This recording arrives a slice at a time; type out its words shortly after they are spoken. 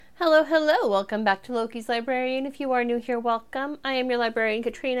Hello, hello. Welcome back to Loki's Librarian. If you are new here, welcome. I am your librarian,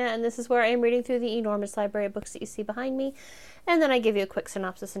 Katrina, and this is where I am reading through the enormous library of books that you see behind me, and then I give you a quick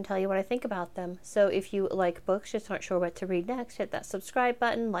synopsis and tell you what I think about them. So if you like books, just aren't sure what to read next, hit that subscribe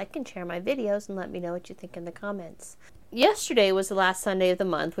button, like and share my videos, and let me know what you think in the comments. Yesterday was the last Sunday of the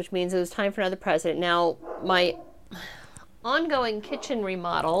month, which means it was time for another present. Now, my ongoing kitchen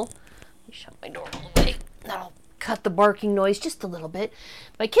remodel, let me shut my door all the way, that'll cut the barking noise just a little bit.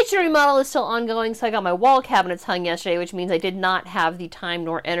 My kitchen remodel is still ongoing, so I got my wall cabinets hung yesterday, which means I did not have the time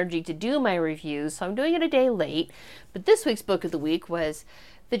nor energy to do my reviews, so I'm doing it a day late. But this week's book of the week was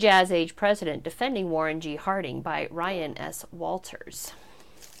The Jazz Age President, Defending Warren G. Harding by Ryan S. Walters.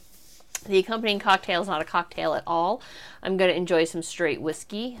 The accompanying cocktail is not a cocktail at all. I'm going to enjoy some straight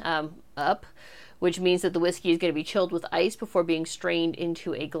whiskey which means that the whiskey is going to be chilled with ice before being strained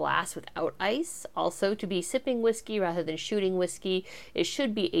into a glass without ice. Also, to be sipping whiskey rather than shooting whiskey, it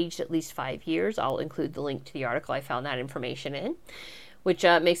should be aged at least 5 years. I'll include the link to the article I found that information in, which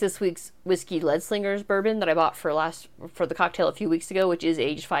makes this week's whiskey Leadslingers bourbon that I bought for the cocktail a few weeks ago, which is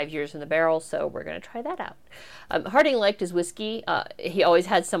aged 5 years in the barrel, so we're going to try that out. Harding liked his whiskey. He always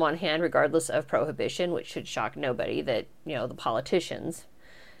had some on hand regardless of prohibition, which should shock nobody that, the politicians,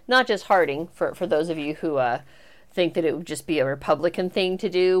 not just Harding, for those of you who think that it would just be a Republican thing to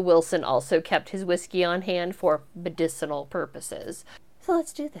do, Wilson also kept his whiskey on hand for medicinal purposes. So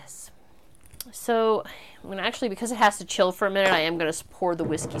let's do this. So I'm going to actually, because it has to chill for a minute, I am going to pour the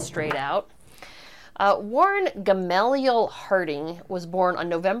whiskey straight out. Warren Gamaliel Harding was born on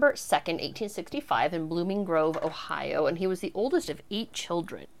November 2nd, 1865 in Blooming Grove, Ohio, and he was the oldest of 8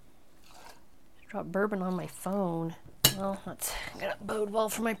 children. Drop bourbon on my phone. Well, that's going to bode well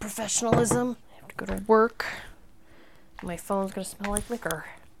for my professionalism. I have to go to work. My phone's going to smell like liquor.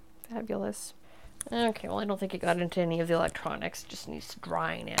 Fabulous. Okay, well, I don't think it got into any of the electronics. It just needs to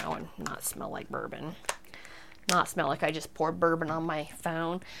dry now and not smell like bourbon. Not smell like I just poured bourbon on my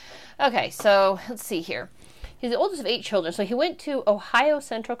phone. Okay, so let's see here. He's the oldest of 8 children, so he went to Ohio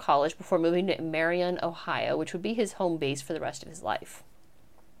Central College before moving to Marion, Ohio, which would be his home base for the rest of his life.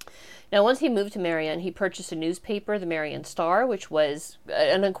 Now, once he moved to Marion, he purchased a newspaper, the Marion Star, which was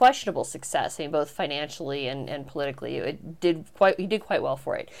an unquestionable success, both financially and politically. He did quite well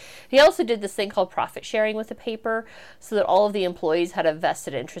for it. He also did this thing called profit sharing with the paper, so that all of the employees had a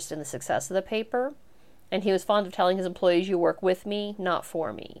vested interest in the success of the paper. And he was fond of telling his employees, "You work with me, not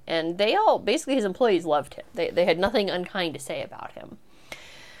for me." And basically his employees loved him. They had nothing unkind to say about him.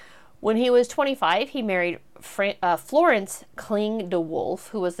 When he was 25, he married Florence Kling de Wolf,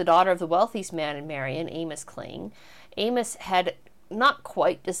 who was the daughter of the wealthiest man in Marion, Amos Kling. Amos had not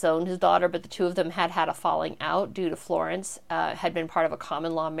quite disowned his daughter, but the two of them had a falling out due to Florence had been part of a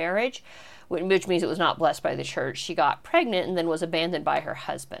common law marriage, which means it was not blessed by the church. She got pregnant and then was abandoned by her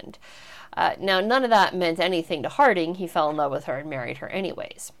husband. Now, none of that meant anything to Harding. He fell in love with her and married her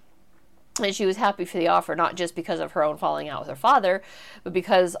anyways. And she was happy for the offer, not just because of her own falling out with her father, but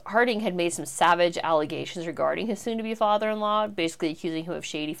because Harding had made some savage allegations regarding his soon-to-be father-in-law, basically accusing him of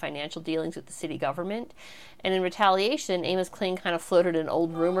shady financial dealings with the city government. And in retaliation, Amos Kling kind of floated an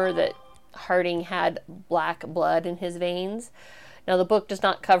old rumor that Harding had black blood in his veins. Now, the book does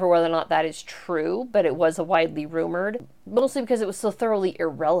not cover whether or not that is true, but it was widely rumored, mostly because it was so thoroughly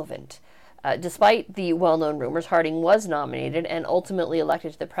irrelevant. Despite the well-known rumors, Harding was nominated and ultimately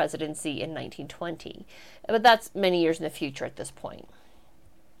elected to the presidency in 1920. But that's many years in the future at this point.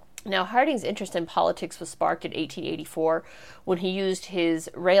 Now, Harding's interest in politics was sparked in 1884 when he used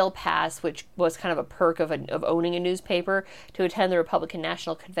his rail pass, which was kind of a perk of owning a newspaper, to attend the Republican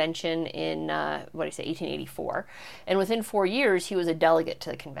National Convention in, 1884. And within 4 years, he was a delegate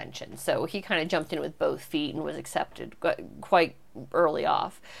to the convention. So he kind of jumped in with both feet and was accepted quite early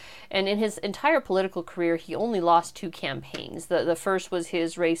off. And in his entire political career, he only lost 2 campaigns. The first was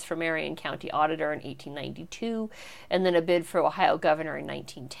his race for Marion County Auditor in 1892, and then a bid for Ohio Governor in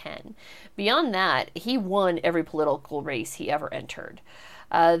 1910. Beyond that, he won every political race he ever entered.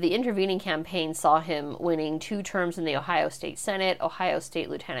 The intervening campaign saw him winning 2 terms in the Ohio State Senate, Ohio State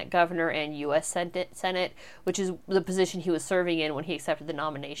Lieutenant Governor, and U.S. Senate, which is the position he was serving in when he accepted the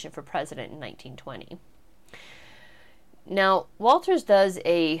nomination for president in 1920. Now, Walters does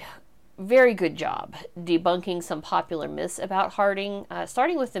a very good job debunking some popular myths about Harding,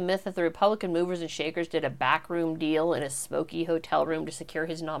 starting with the myth that the Republican movers and shakers did a backroom deal in a smoky hotel room to secure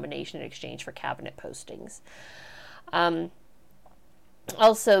his nomination in exchange for cabinet postings.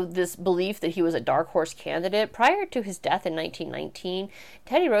 Also, this belief that he was a dark horse candidate. Prior to his death in 1919,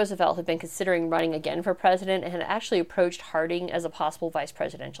 Teddy Roosevelt had been considering running again for president and had actually approached Harding as a possible vice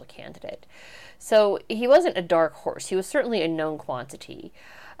presidential candidate. So he wasn't a dark horse. He was certainly a known quantity.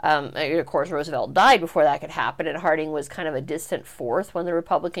 Of course, Roosevelt died before that could happen, and Harding was kind of a distant fourth when the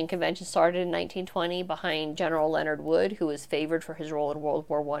Republican convention started in 1920, behind General Leonard Wood, who was favored for his role in World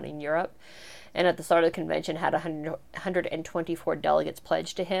War I in Europe, and at the start of the convention had 124 delegates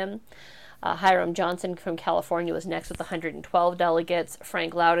pledged to him. Hiram Johnson from California was next with 112 delegates.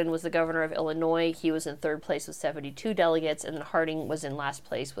 Frank Loudon was the governor of Illinois. He was in third place with 72 delegates, and then Harding was in last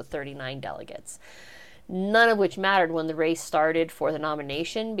place with 39 delegates. None of which mattered when the race started for the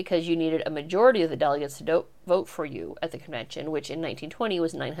nomination, because you needed a majority of the delegates to vote for you at the convention, which in 1920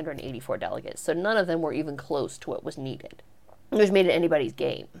 was 984 delegates. So none of them were even close to what was needed, which made it anybody's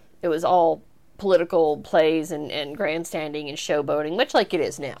game. It was all political plays and grandstanding and showboating, much like it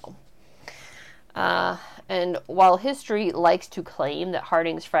is now. And while history likes to claim that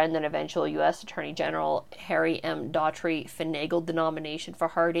Harding's friend and eventual U.S. Attorney General Harry M. Daughtry finagled the nomination for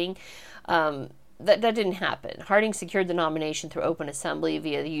Harding, that didn't happen. Harding secured the nomination through open assembly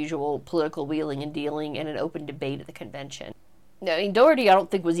via the usual political wheeling and dealing and an open debate at the convention. I mean, Dougherty, I don't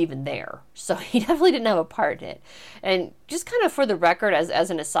think, was even there, so he definitely didn't have a part in it. And just kind of for the record, as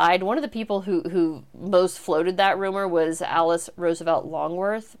an aside, one of the people who most floated that rumor was Alice Roosevelt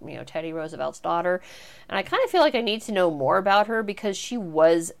Longworth, Teddy Roosevelt's daughter. And I kind of feel like I need to know more about her, because she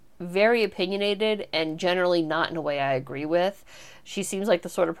was very opinionated and generally not in a way I agree with. She seems like the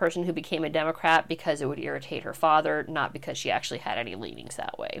sort of person who became a Democrat because it would irritate her father, not because she actually had any leanings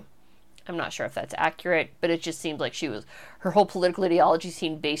that way. I'm not sure if that's accurate, but it just seemed like her whole political ideology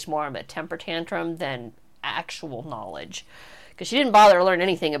seemed based more on a temper tantrum than actual knowledge. Because she didn't bother to learn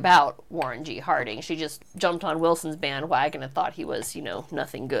anything about Warren G. Harding. She just jumped on Wilson's bandwagon and thought he was,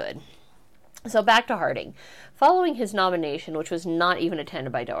 nothing good. So back to Harding. Following his nomination, which was not even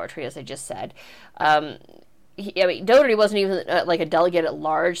attended by Daugherty, as I just said, Daugherty wasn't even like a delegate at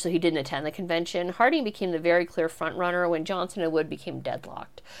large, so he didn't attend the convention. Harding became the very clear front-runner when Johnson and Wood became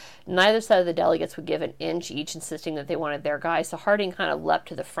deadlocked. Neither side of the delegates would give an inch, each insisting that they wanted their guy, so Harding kind of leapt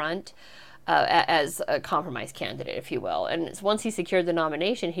to the front as a compromise candidate, if you will. And once he secured the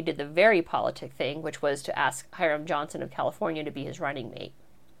nomination, he did the very politic thing, which was to ask Hiram Johnson of California to be his running mate.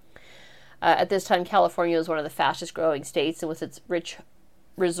 At this time, California was one of the fastest-growing states, and with its rich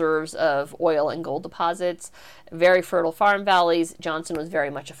reserves of oil and gold deposits, very fertile farm valleys, Johnson was very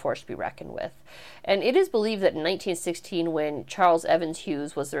much a force to be reckoned with. And it is believed that in 1916, when Charles Evans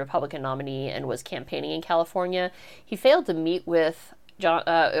Hughes was the Republican nominee and was campaigning in California, he failed to meet with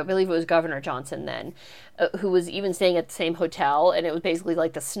I believe it was Governor Johnson then, who was even staying at the same hotel, and it was basically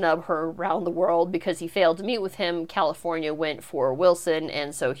like to snub her around the world. Because he failed to meet with him, California went for Wilson,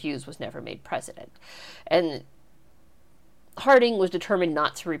 and so Hughes was never made president. And Harding was determined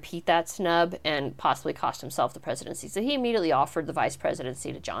not to repeat that snub and possibly cost himself the presidency. So he immediately offered the vice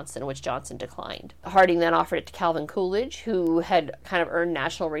presidency to Johnson, which Johnson declined. Harding then offered it to Calvin Coolidge, who had kind of earned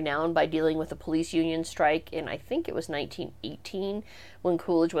national renown by dealing with the police union strike in, I think it was 1918, when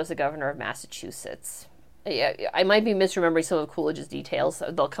Coolidge was the governor of Massachusetts. I might be misremembering some of Coolidge's details.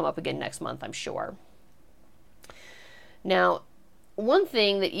 They'll come up again next month, I'm sure. Now, one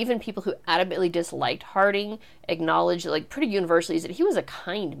thing that even people who adamantly disliked Harding acknowledged, like pretty universally, is that he was a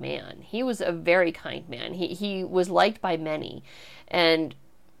kind man. He was a very kind man. He was liked by many, and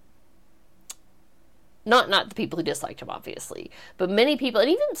not the people who disliked him, obviously, but many people, and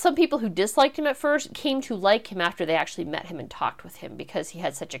even some people who disliked him at first, came to like him after they actually met him and talked with him, because he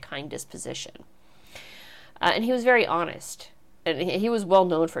had such a kind disposition. And he was very honest. And he was well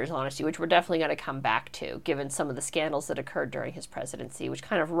known for his honesty, which we're definitely going to come back to, given some of the scandals that occurred during his presidency, which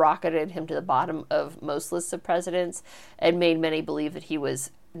kind of rocketed him to the bottom of most lists of presidents and made many believe that he was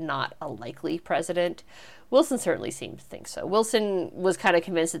not a likely president. Wilson certainly seemed to think so. Wilson was kind of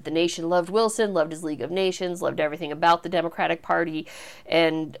convinced that the nation loved Wilson, loved his League of Nations, loved everything about the Democratic Party,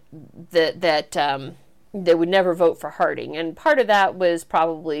 and that they would never vote for Harding. And part of that was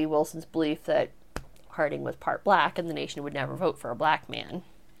probably Wilson's belief that Harding was part black, and the nation would never vote for a black man.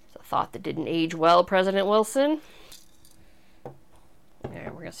 It's a thought that didn't age well, President Wilson. Alright,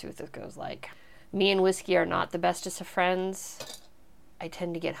 we're going to see what this goes like. Me and whiskey are not the bestest of friends. I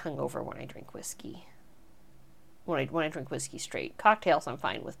tend to get hungover when I drink whiskey. When I drink whiskey straight. Cocktails I'm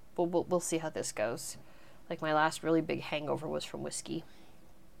fine with. We'll see how this goes. Like, my last really big hangover was from whiskey.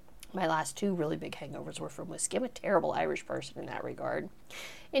 My last two really big hangovers were from whiskey. I'm a terrible Irish person in that regard.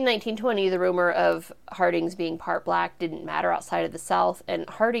 In 1920, the rumor of Harding's being part black didn't matter outside of the South, and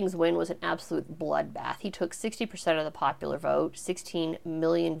Harding's win was an absolute bloodbath. He took 60% of the popular vote. 16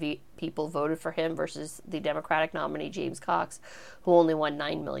 million people voted for him versus the Democratic nominee James Cox, who only won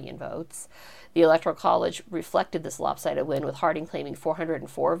 9 million votes. The Electoral College reflected this lopsided win, with Harding claiming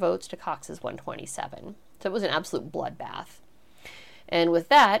 404 votes to Cox's 127. So it was an absolute bloodbath. And with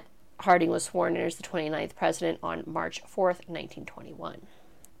that, Harding was sworn in as the 29th president on March 4th, 1921.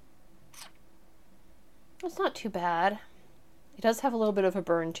 It's not too bad. It does have a little bit of a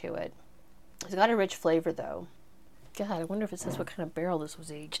burn to it. It's got a rich flavor, though. God, I wonder if it says what kind of barrel this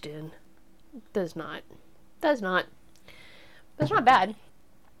was aged in. It does not. Does not. But it's not bad.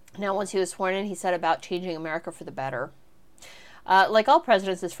 Now, once he was sworn in, he set about changing America for the better. Like all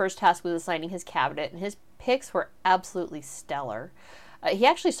presidents, his first task was assigning his cabinet, and his picks were absolutely stellar. He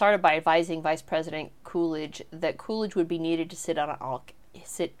actually started by advising Vice President Coolidge that Coolidge would be needed to sit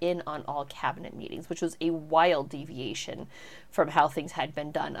in on all cabinet meetings, which was a wild deviation from how things had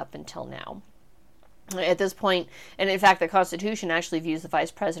been done up until now. At this point, and in fact, the Constitution actually views the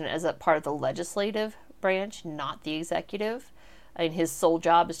Vice President as a part of the legislative branch, not the executive. I mean, his sole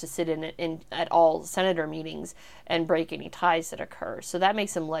job is to sit in at all senator meetings and break any ties that occur. So that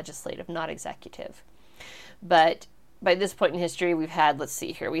makes him legislative, not executive. But by this point in history, we've had, let's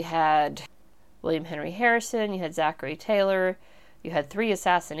see here, we had William Henry Harrison, you had Zachary Taylor, you had 3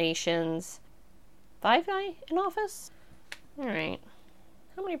 assassinations, 5 die in office? All right.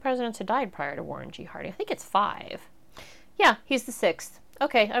 How many presidents had died prior to Warren G. Harding? I think it's 5. Yeah, he's the 6th.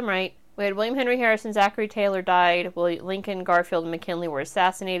 Okay, I'm right. We had William Henry Harrison, Zachary Taylor died, Lincoln, Garfield, and McKinley were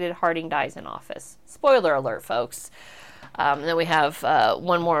assassinated, Harding dies in office. Spoiler alert, folks. And then we have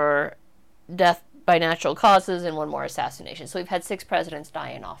one more death by natural causes and one more assassination. So we've had 6 presidents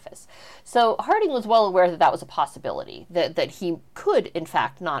die in office. So Harding was well aware that that was a possibility, that he could, in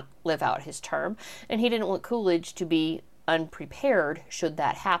fact, not live out his term, and he didn't want Coolidge to be unprepared should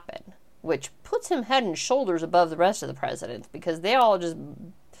that happen, which puts him head and shoulders above the rest of the presidents, because they all just,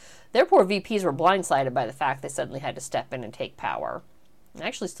 their poor VPs were blindsided by the fact they suddenly had to step in and take power. I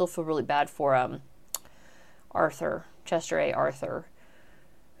actually still feel really bad for Arthur, Chester A. Arthur,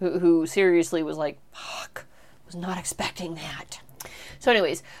 who seriously was like, fuck, was not expecting that. So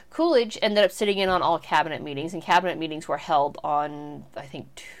anyways, Coolidge ended up sitting in on all cabinet meetings, and cabinet meetings were held on, I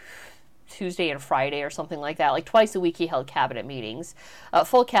think, Tuesday and Friday or something like that. Like twice a week he held cabinet meetings,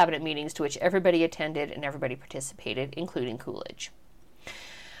 full cabinet meetings to which everybody attended and everybody participated, including Coolidge.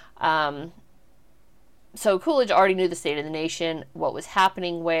 So Coolidge already knew the state of the nation, what was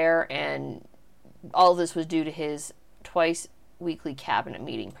happening where, and all of this was due to his twice weekly cabinet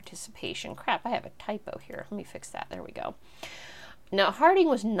meeting participation. Crap, I have a typo here. Let me fix that. There we go. Now, Harding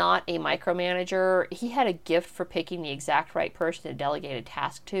was not a micromanager. He had a gift for picking the exact right person to delegate a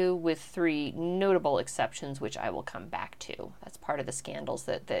task to, with 3 notable exceptions, which I will come back to. That's part of the scandals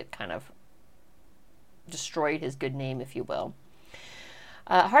that kind of destroyed his good name, if you will.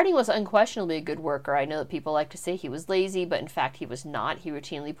 Harding was unquestionably a good worker. I know that people like to say he was lazy, but in fact he was not. He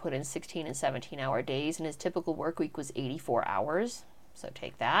routinely put in 16 and 17-hour days, and his typical work week was 84 hours. So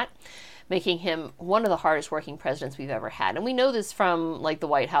take that, making him one of the hardest working presidents we've ever had. And we know this from like the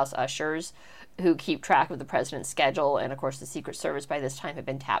White House ushers who keep track of the president's schedule. And of course, the Secret Service by this time had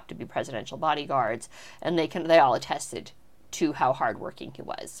been tapped to be presidential bodyguards, and they all attested to how hardworking he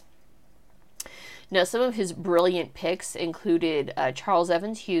was. Now, some of his brilliant picks included Charles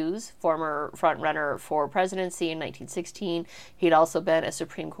Evans Hughes, former frontrunner for presidency in 1916. He'd also been a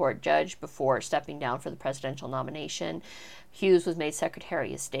Supreme Court judge before stepping down for the presidential nomination. Hughes was made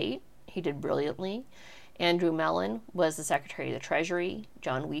Secretary of State. He did brilliantly. Andrew Mellon was the Secretary of the Treasury.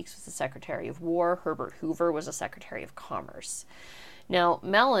 John Weeks was the Secretary of War. Herbert Hoover was the Secretary of Commerce. Now,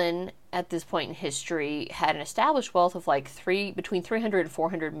 Mellon, at this point in history, had an established wealth of like between $300 and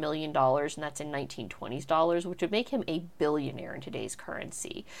 $400 million, and that's in 1920s dollars, which would make him a billionaire in today's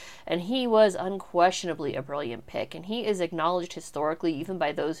currency. And he was unquestionably a brilliant pick, and he is acknowledged historically, even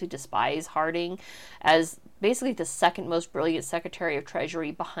by those who despise Harding, as basically the second most brilliant Secretary of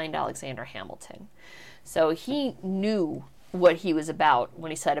Treasury behind Alexander Hamilton. So he knew what he was about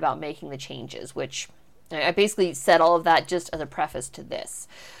when he set about making the changes, which I basically said all of that just as a preface to this.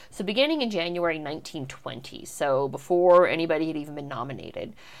 So beginning in January 1920, so before anybody had even been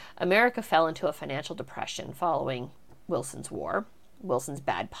nominated, America fell into a financial depression following Wilson's War. Wilson's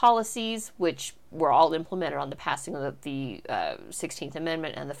bad policies, which were all implemented on the passing of the 16th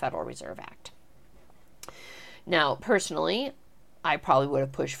Amendment and the Federal Reserve Act. Now, personally, I probably would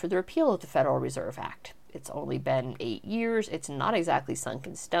have pushed for the repeal of the Federal Reserve Act. It's only been 8 years. It's not exactly sunk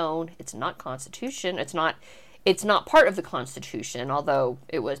in stone. It's not Constitution. It's not part of the Constitution, although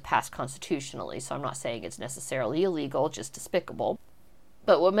it was passed constitutionally, so I'm not saying it's necessarily illegal, just despicable.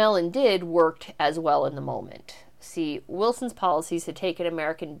 But what Mellon did worked as well in the moment. See, Wilson's policies had taken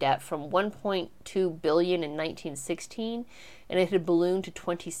American debt from $1.2 billion in 1916, and it had ballooned to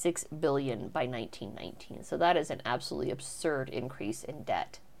 $26 billion by 1919. So that is an absolutely absurd increase in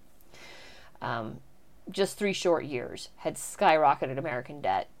debt. just 3 short years, had skyrocketed American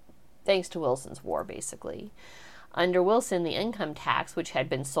debt, thanks to Wilson's war, basically. Under Wilson, the income tax, which had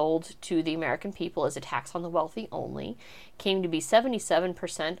been sold to the American people as a tax on the wealthy only, came to be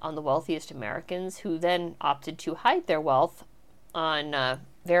 77% on the wealthiest Americans, who then opted to hide their wealth on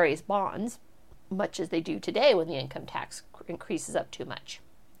various bonds, much as they do today when the income tax creeps up too much.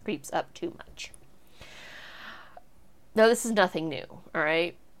 Now, this is nothing new, all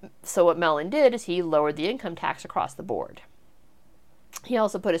right? So what Mellon did is he lowered the income tax across the board. He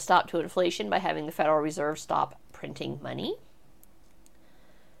also put a stop to inflation by having the Federal Reserve stop printing money.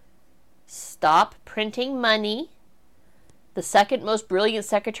 Stop printing money. The second most brilliant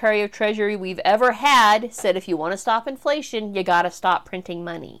Secretary of Treasury we've ever had said if you want to stop inflation, you got to stop printing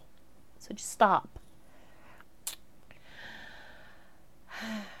money. So just stop.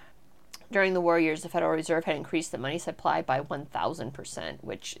 During the war years, the Federal Reserve had increased the money supply by 1,000%,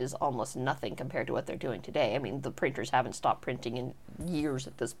 which is almost nothing compared to what they're doing today. I mean, the printers haven't stopped printing in years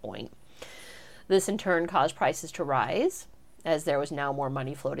at this point. This, in turn, caused prices to rise, as there was now more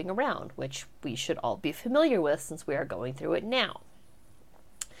money floating around, which we should all be familiar with since we are going through it now.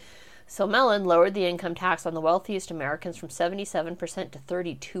 So Mellon lowered the income tax on the wealthiest Americans from 77% to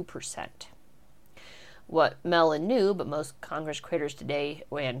 32%. What Mellon knew, but most Congress critters today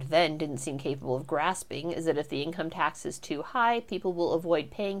and then didn't seem capable of grasping, is that if the income tax is too high, people will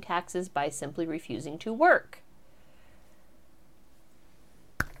avoid paying taxes by simply refusing to work.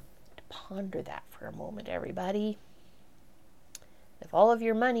 Ponder that for a moment, everybody. If all of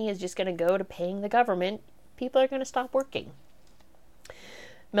your money is just going to go to paying the government, people are going to stop working.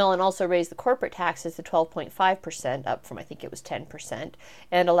 Mellon also raised the corporate taxes to 12.5%, up from I think it was 10%,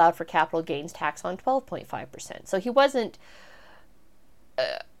 and allowed for capital gains tax on 12.5%. So he wasn't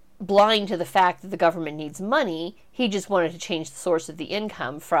blind to the fact that the government needs money. He just wanted to change the source of the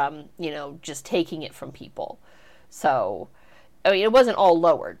income from, just taking it from people. So, I mean, it wasn't all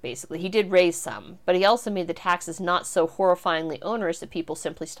lowered, basically. He did raise some, but he also made the taxes not so horrifyingly onerous that people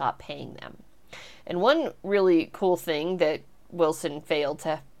simply stopped paying them. And one really cool thing that Wilson failed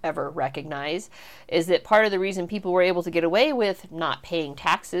to ever recognize is that part of the reason people were able to get away with not paying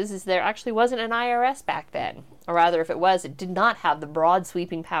taxes is there actually wasn't an IRS back then. Or rather, if it was, it did not have the broad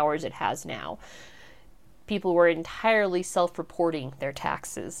sweeping powers it has now. People were entirely self-reporting their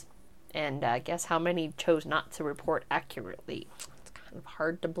taxes. And guess how many chose not to report accurately? It's kind of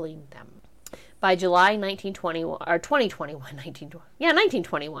hard to blame them. By July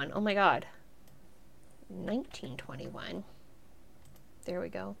 1921, oh my God. 1921. There we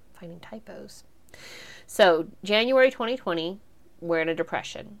go, finding typos. So, January 2020, we're in a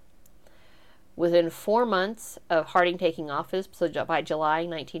depression. Within 4 months of Harding taking office, so by July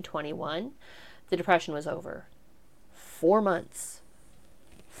 1921, the depression was over. 4 months.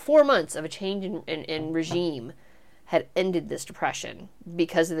 4 months of a change in regime had ended this depression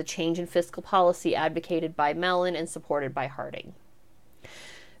because of the change in fiscal policy advocated by Mellon and supported by Harding.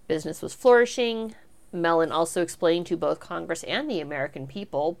 Business was flourishing. Mellon also explained to both Congress and the American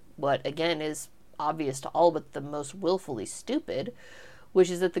people what, again, is obvious to all but the most willfully stupid, which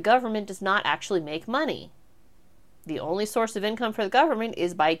is that the government does not actually make money. The only source of income for the government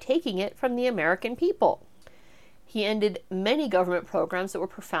is by taking it from the American people. He ended many government programs that were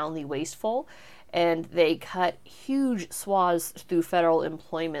profoundly wasteful, and they cut huge swaths through federal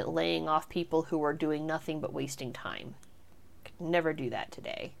employment, laying off people who were doing nothing but wasting time. Could never do that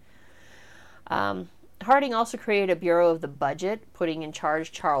today. Harding also created a Bureau of the Budget, putting in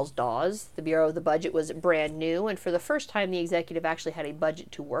charge Charles Dawes. The Bureau of the Budget was brand new, and for the first time, the executive actually had a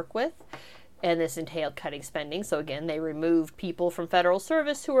budget to work with, and this entailed cutting spending. So again, they removed people from federal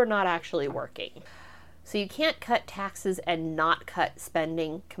service who were not actually working. So you can't cut taxes and not cut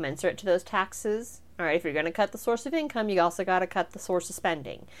spending commensurate to those taxes. All right, if you're going to cut the source of income, you also got to cut the source of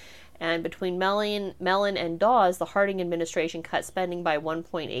spending. And between Mellon and Dawes, the Harding administration cut spending by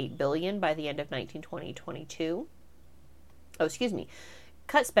 $1.8 billion by the end of 1922.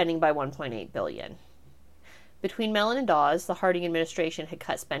 Cut spending by $1.8 billion. Between Mellon and Dawes, the Harding administration had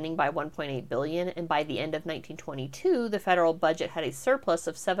cut spending by $1.8 billion, and by the end of 1922, the federal budget had a surplus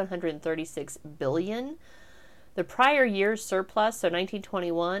of $736 billion. The prior year's surplus, so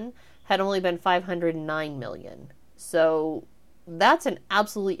 1921, had only been $509 million. So that's an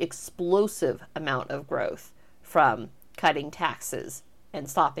absolutely explosive amount of growth from cutting taxes and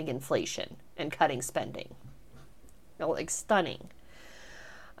stopping inflation and cutting spending. Stunning.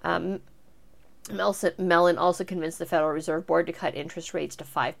 Mellon also convinced the Federal Reserve Board to cut interest rates to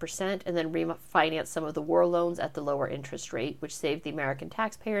 5% and then refinance some of the war loans at the lower interest rate, which saved the American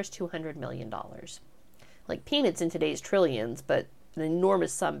taxpayers $200 million. Like peanuts in today's trillions, but an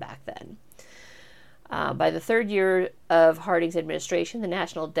enormous sum back then. By the third year of Harding's administration, the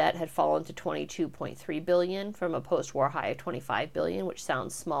national debt had fallen to $22.3 billion from a post-war high of $25 billion, which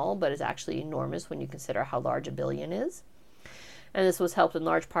sounds small, but is actually enormous when you consider how large a billion is. And this was helped in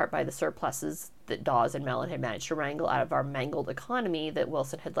large part by the surpluses that Dawes and Mellon had managed to wrangle out of our mangled economy that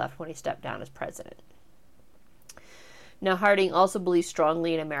Wilson had left when he stepped down as president. Now, Harding also believed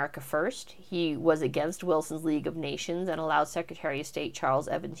strongly in America First. He was against Wilson's League of Nations and allowed Secretary of State Charles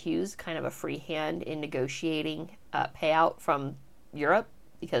Evans Hughes kind of a free hand in negotiating payout from Europe,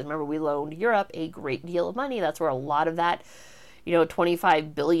 because remember, we loaned Europe a great deal of money. That's where a lot of that,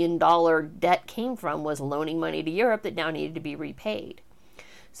 $25 billion debt came from, was loaning money to Europe that now needed to be repaid.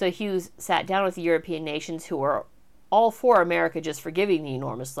 So Hughes sat down with the European nations who were all for America just forgiving the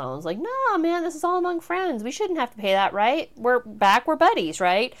enormous loans. Like, no, man, this is all among friends. We shouldn't have to pay that, right? We're buddies,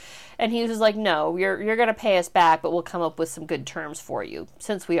 right? And Hughes was like, no, you're going to pay us back, but we'll come up with some good terms for you,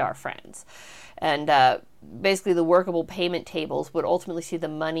 since we are friends. And basically the workable payment tables would ultimately see the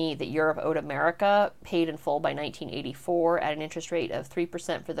money that Europe owed America paid in full by 1984 at an interest rate of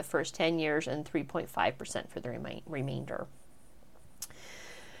 3% for the first 10 years and 3.5% for the remainder.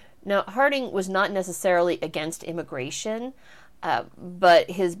 Now, Harding was not necessarily against immigration, but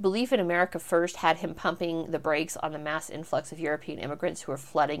his belief in America First had him pumping the brakes on the mass influx of European immigrants who were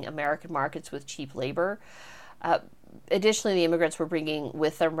flooding American markets with cheap labor. Additionally, the immigrants were bringing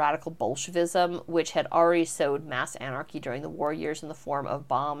with them radical Bolshevism, which had already sowed mass anarchy during the war years in the form of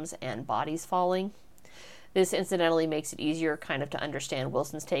bombs and bodies falling. This incidentally makes it easier kind of to understand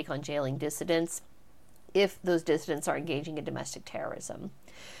Wilson's take on jailing dissidents if those dissidents are engaging in domestic terrorism.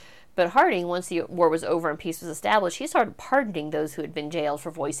 But Harding, once the war was over and peace was established, he started pardoning those who had been jailed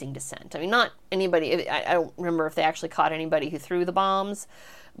for voicing dissent. I mean, not anybody, I don't remember if they actually caught anybody who threw the bombs,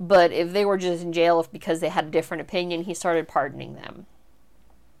 but if they were just in jail because they had a different opinion, he started pardoning them.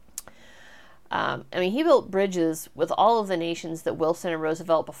 He built bridges with all of the nations that Wilson and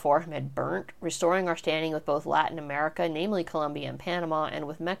Roosevelt before him had burnt, restoring our standing with both Latin America, namely Colombia and Panama, and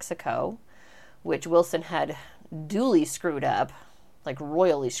with Mexico, which Wilson had duly screwed up, like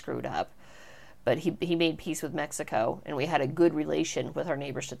royally screwed up, but he made peace with Mexico, and we had a good relation with our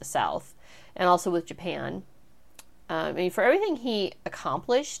neighbors to the south, and also with Japan. For everything he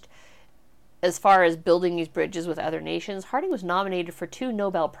accomplished as far as building these bridges with other nations, Harding was nominated for 2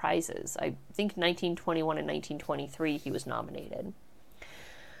 Nobel Prizes. I think 1921 and 1923 he was nominated.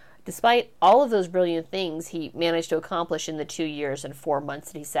 Despite all of those brilliant things he managed to accomplish in the 2 years and 4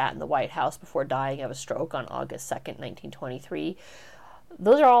 months that he sat in the White House before dying of a stroke on August 2nd, 1923,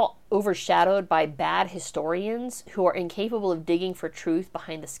 those are all overshadowed by bad historians who are incapable of digging for truth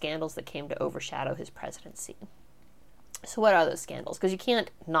behind the scandals that came to overshadow his presidency. So what are those scandals? Because you can't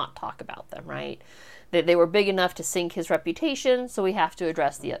not talk about them, right? They were big enough to sink his reputation, so we have to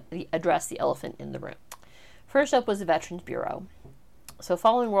address the elephant in the room. First up was the Veterans Bureau. So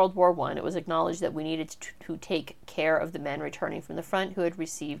following World War I, it was acknowledged that we needed to take care of the men returning from the front who had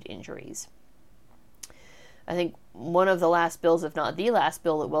received injuries. I think one of the last bills, if not the last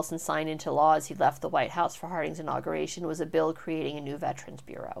bill, that Wilson signed into law as he left the White House for Harding's inauguration was a bill creating a new Veterans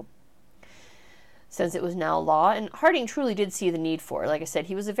Bureau. Since it was now law, and Harding truly did see the need for it. Like I said,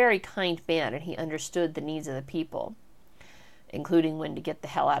 he was a very kind man, and he understood the needs of the people, including when to get the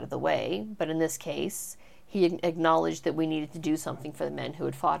hell out of the way. But in this case, he acknowledged that we needed to do something for the men who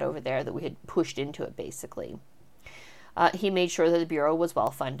had fought over there, that we had pushed into it, basically. He made sure that the Bureau was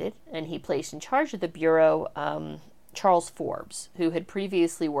well-funded, and he placed in charge of the Bureau Charles Forbes, who had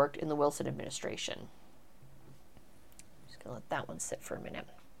previously worked in the Wilson administration. Just going to let that one sit for a minute.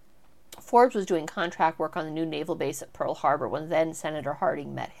 Forbes was doing contract work on the new naval base at Pearl Harbor when then Senator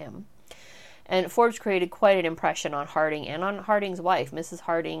Harding met him. And Forbes created quite an impression on Harding and on Harding's wife, Mrs.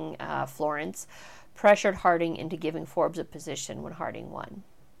 Harding Florence, pressured Harding into giving Forbes a position when Harding won.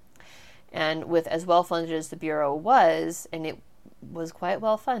 And with as well-funded as the Bureau was, and it was quite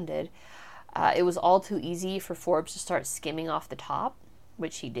well-funded, it was all too easy for Forbes to start skimming off the top,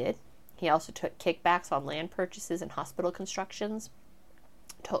 which he did. He also took kickbacks on land purchases and hospital constructions,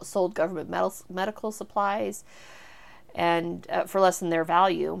 sold government medical supplies and for less than their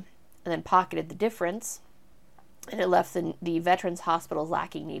value, and then pocketed the difference, and it left the veterans' hospitals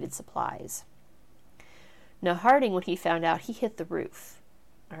lacking needed supplies. Now, Harding, when he found out, he hit the roof.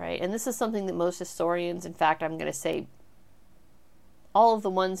 All right, and this is something that most historians, in fact, I'm going to say all of the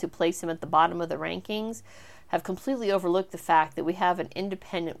ones who place him at the bottom of the rankings, have completely overlooked the fact that we have an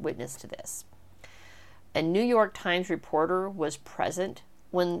independent witness to this. A New York Times reporter was present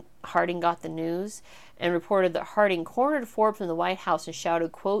when Harding got the news and reported that Harding cornered Forbes in the White House and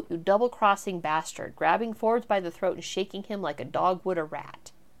shouted, quote, "You double-crossing bastard," grabbing Forbes by the throat and shaking him like a dog would a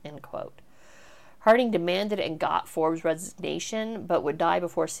rat, end quote. Harding demanded and got Forbes' resignation, but would die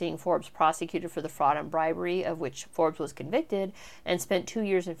before seeing Forbes prosecuted for the fraud and bribery of which Forbes was convicted, and spent 2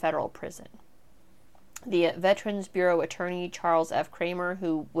 years in federal prison. The Veterans Bureau attorney Charles F. Kramer,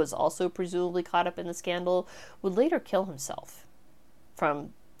 who was also presumably caught up in the scandal, would later kill himself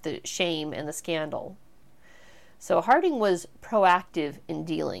from the shame and the scandal. So Harding was proactive in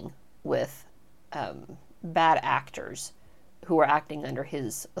dealing with bad actors who were acting under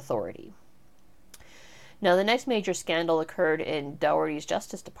his authority. Now, the next major scandal occurred in Dougherty's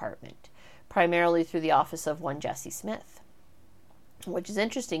Justice Department, primarily through the office of one Jesse Smith, which is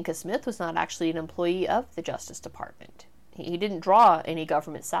interesting because Smith was not actually an employee of the Justice Department. He didn't draw any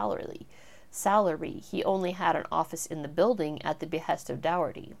government salary. He only had an office in the building at the behest of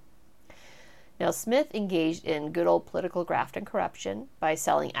Dougherty. Now, Smith engaged in good old political graft and corruption by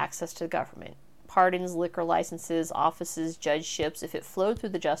selling access to the government. Pardons, liquor licenses, offices, judgeships, if it flowed through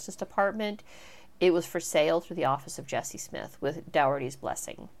the Justice Department, it was for sale through the office of Jesse Smith with Dougherty's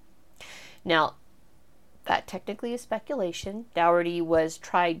blessing. Now, that technically is speculation. Dougherty was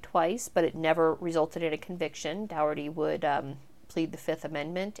tried twice, but it never resulted in a conviction. Dougherty would plead the Fifth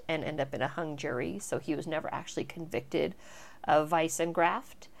Amendment and end up in a hung jury, so he was never actually convicted of vice and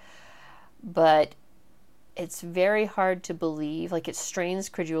graft. But it's very hard to believe, like it strains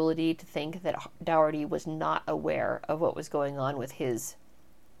credulity to think that Dougherty was not aware of what was going on with his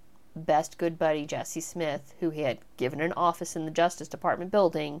best good buddy Jesse Smith, who he had given an office in the Justice Department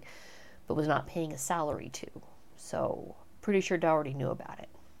building, but was not paying a salary to. So, pretty sure Dougherty knew about it.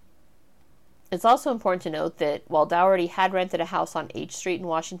 It's also important to note that while Dougherty had rented a house on H Street in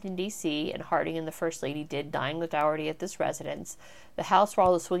Washington, D.C., and Harding and the First Lady did dine with Dougherty at this residence, the house where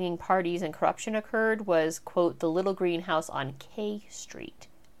all the swinging parties and corruption occurred was, quote, the Little Green House on K Street,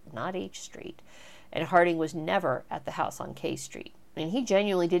 not H Street. And Harding was never at the house on K Street. And he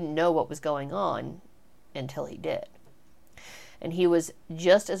genuinely didn't know what was going on until he did. And he was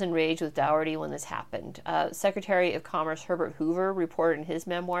just as enraged with Dougherty when this happened. Secretary of Commerce Herbert Hoover reported in his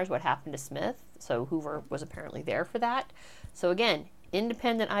memoirs what happened to Smith, so Hoover was apparently there for that. So again,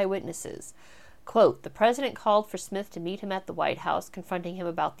 independent eyewitnesses. Quote, the president called for Smith to meet him at the White House, confronting him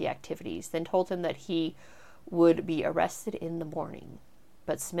about the activities, then told him that he would be arrested in the morning.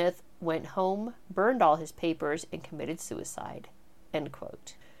 But Smith went home, burned all his papers, and committed suicide. End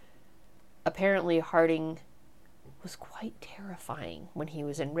quote. Apparently, Harding was quite terrifying when he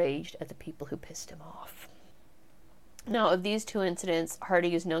was enraged at the people who pissed him off. Now, of these two incidents,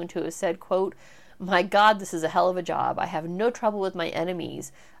 Harding is known to have said, quote, my God, this is a hell of a job. I have no trouble with my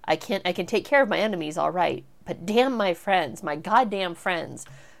enemies. I can take care of my enemies all right, but damn my friends, my goddamn friends,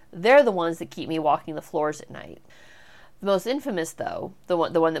 they're the ones that keep me walking the floors at night. The most infamous, though, the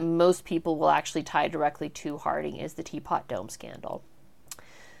one that most people will actually tie directly to Harding, is the Teapot Dome scandal.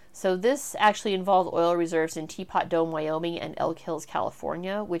 So this actually involved oil reserves in Teapot Dome, Wyoming, and Elk Hills,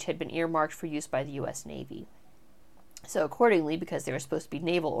 California, which had been earmarked for use by the U.S. Navy. So accordingly, because they were supposed to be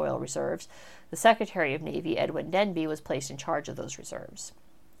naval oil reserves, the Secretary of Navy, Edwin Denby, was placed in charge of those reserves.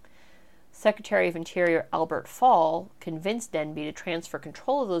 Secretary of Interior Albert Fall convinced Denby to transfer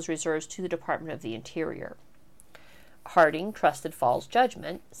control of those reserves to the Department of the Interior. Harding trusted Fall's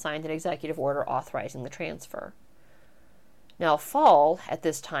judgment, signed an executive order authorizing the transfer. Now, Fall, at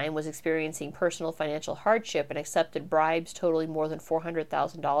this time, was experiencing personal financial hardship and accepted bribes totaling more than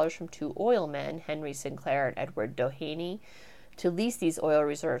 $400,000 from two oil men, Henry Sinclair and Edward Doheny, to lease these oil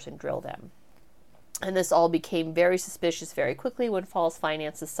reserves and drill them. And this all became very suspicious very quickly when Fall's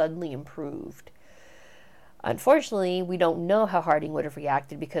finances suddenly improved. Unfortunately, we don't know how Harding would have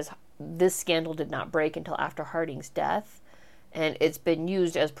reacted because this scandal did not break until after Harding's death, and it's been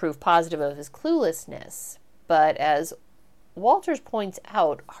used as proof positive of his cluelessness. But as Walters points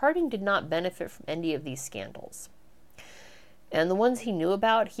out, Harding did not benefit from any of these scandals. And the ones he knew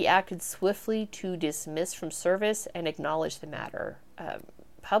about, he acted swiftly to dismiss from service and acknowledge the matter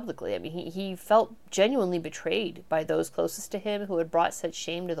publicly. I mean, he felt genuinely betrayed by those closest to him who had brought such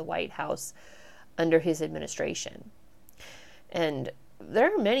shame to the White House under his administration. And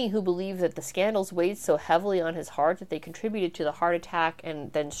there are many who believe that the scandals weighed so heavily on his heart that they contributed to the heart attack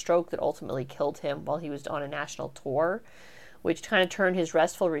and then stroke that ultimately killed him while he was on a national tour, which kind of turned his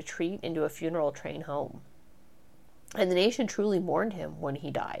restful retreat into a funeral train home. And the nation truly mourned him when he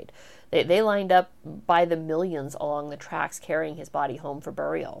died. They lined up by the millions along the tracks carrying his body home for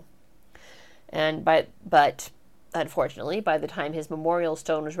burial. But unfortunately, by the time his memorial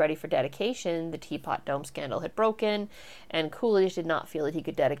stone was ready for dedication, the Teapot Dome scandal had broken, and Coolidge did not feel that he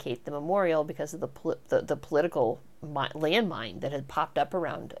could dedicate the memorial because of the political landmine that had popped up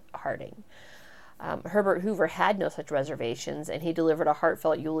around Harding. Herbert Hoover had no such reservations, and he delivered a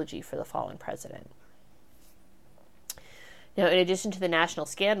heartfelt eulogy for the fallen president. Now, in addition to the national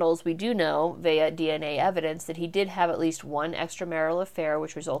scandals, we do know, via DNA evidence, that he did have at least one extramarital affair,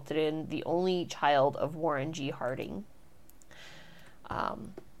 which resulted in the only child of Warren G. Harding.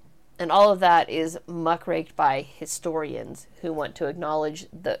 And all of that is muckraked by historians who don't want to acknowledge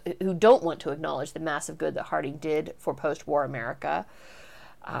the massive good that Harding did for post-war America.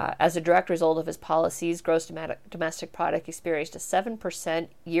 As a direct result of his policies, gross domestic product experienced a 7%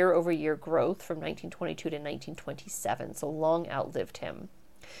 year-over-year growth from 1922 to 1927, so long outlived him.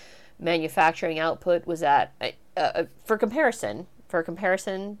 Manufacturing output was at, for comparison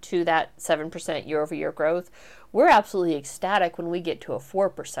to that 7% year-over-year growth, we're absolutely ecstatic when we get to a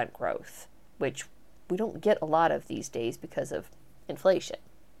 4% growth, which we don't get a lot of these days because of inflation.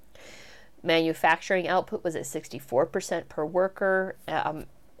 Manufacturing output was at 64% per worker.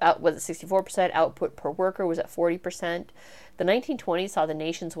 Was at 64%. Output per worker was at 40%. The 1920s saw the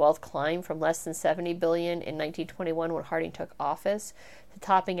nation's wealth climb from less than $70 billion in 1921 when Harding took office to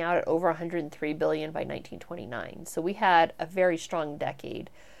topping out at over $103 billion by 1929. So we had a very strong decade,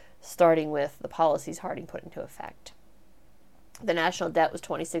 starting with the policies Harding put into effect. The national debt was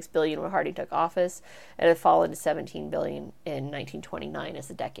 $26 billion when Harding took office, and had fallen to $17 billion in 1929 as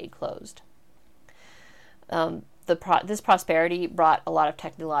the decade closed. This prosperity brought a lot of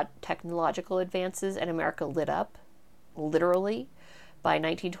technological advances, and America lit up, literally. By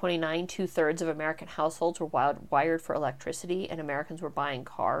 1929, 2/3 of American households were wired for electricity, and Americans were buying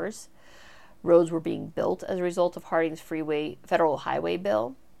cars. Roads were being built as a result of Harding's federal highway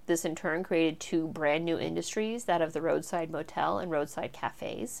bill. This in turn created two brand new industries, that of the roadside motel and roadside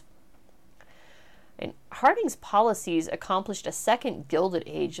cafes. And Harding's policies accomplished a second Gilded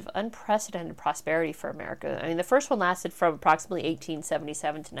Age of unprecedented prosperity for America. I mean, the first one lasted from approximately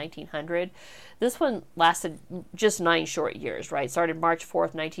 1877 to 1900. This one lasted just 9 short years, right? Started March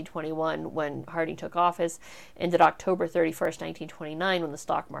 4th, 1921, when Harding took office, ended October 31st, 1929, when the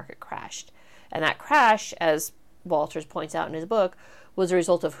stock market crashed. And that crash, as Walters points out in his book, was a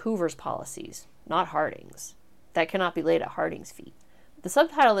result of Hoover's policies, not Harding's. That cannot be laid at Harding's feet. The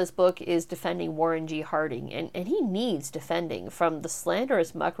subtitle of this book is Defending Warren G. Harding, and he needs defending from the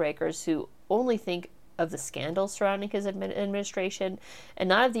slanderous muckrakers who only think of the scandals surrounding his administration and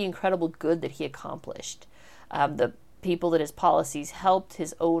not of the incredible good that he accomplished. The people that his policies helped,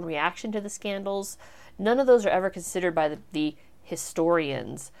 his own reaction to the scandals, none of those are ever considered by the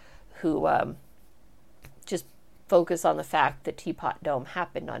historians who just focus on the fact that Teapot Dome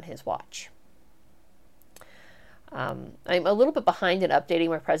happened on his watch. I'm a little bit behind in updating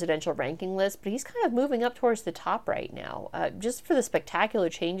my presidential ranking list, but he's kind of moving up towards the top right now, just for the spectacular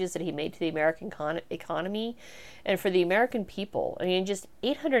changes that he made to the American economy and for the American people. I mean, in just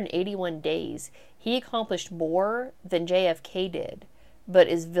 881 days, he accomplished more than JFK did, but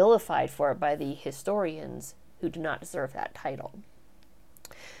is vilified for it by the historians who do not deserve that title.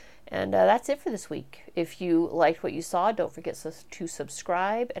 And that's it for this week. If you liked what you saw, don't forget to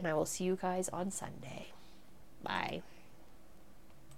subscribe, and I will see you guys on Sunday. Bye.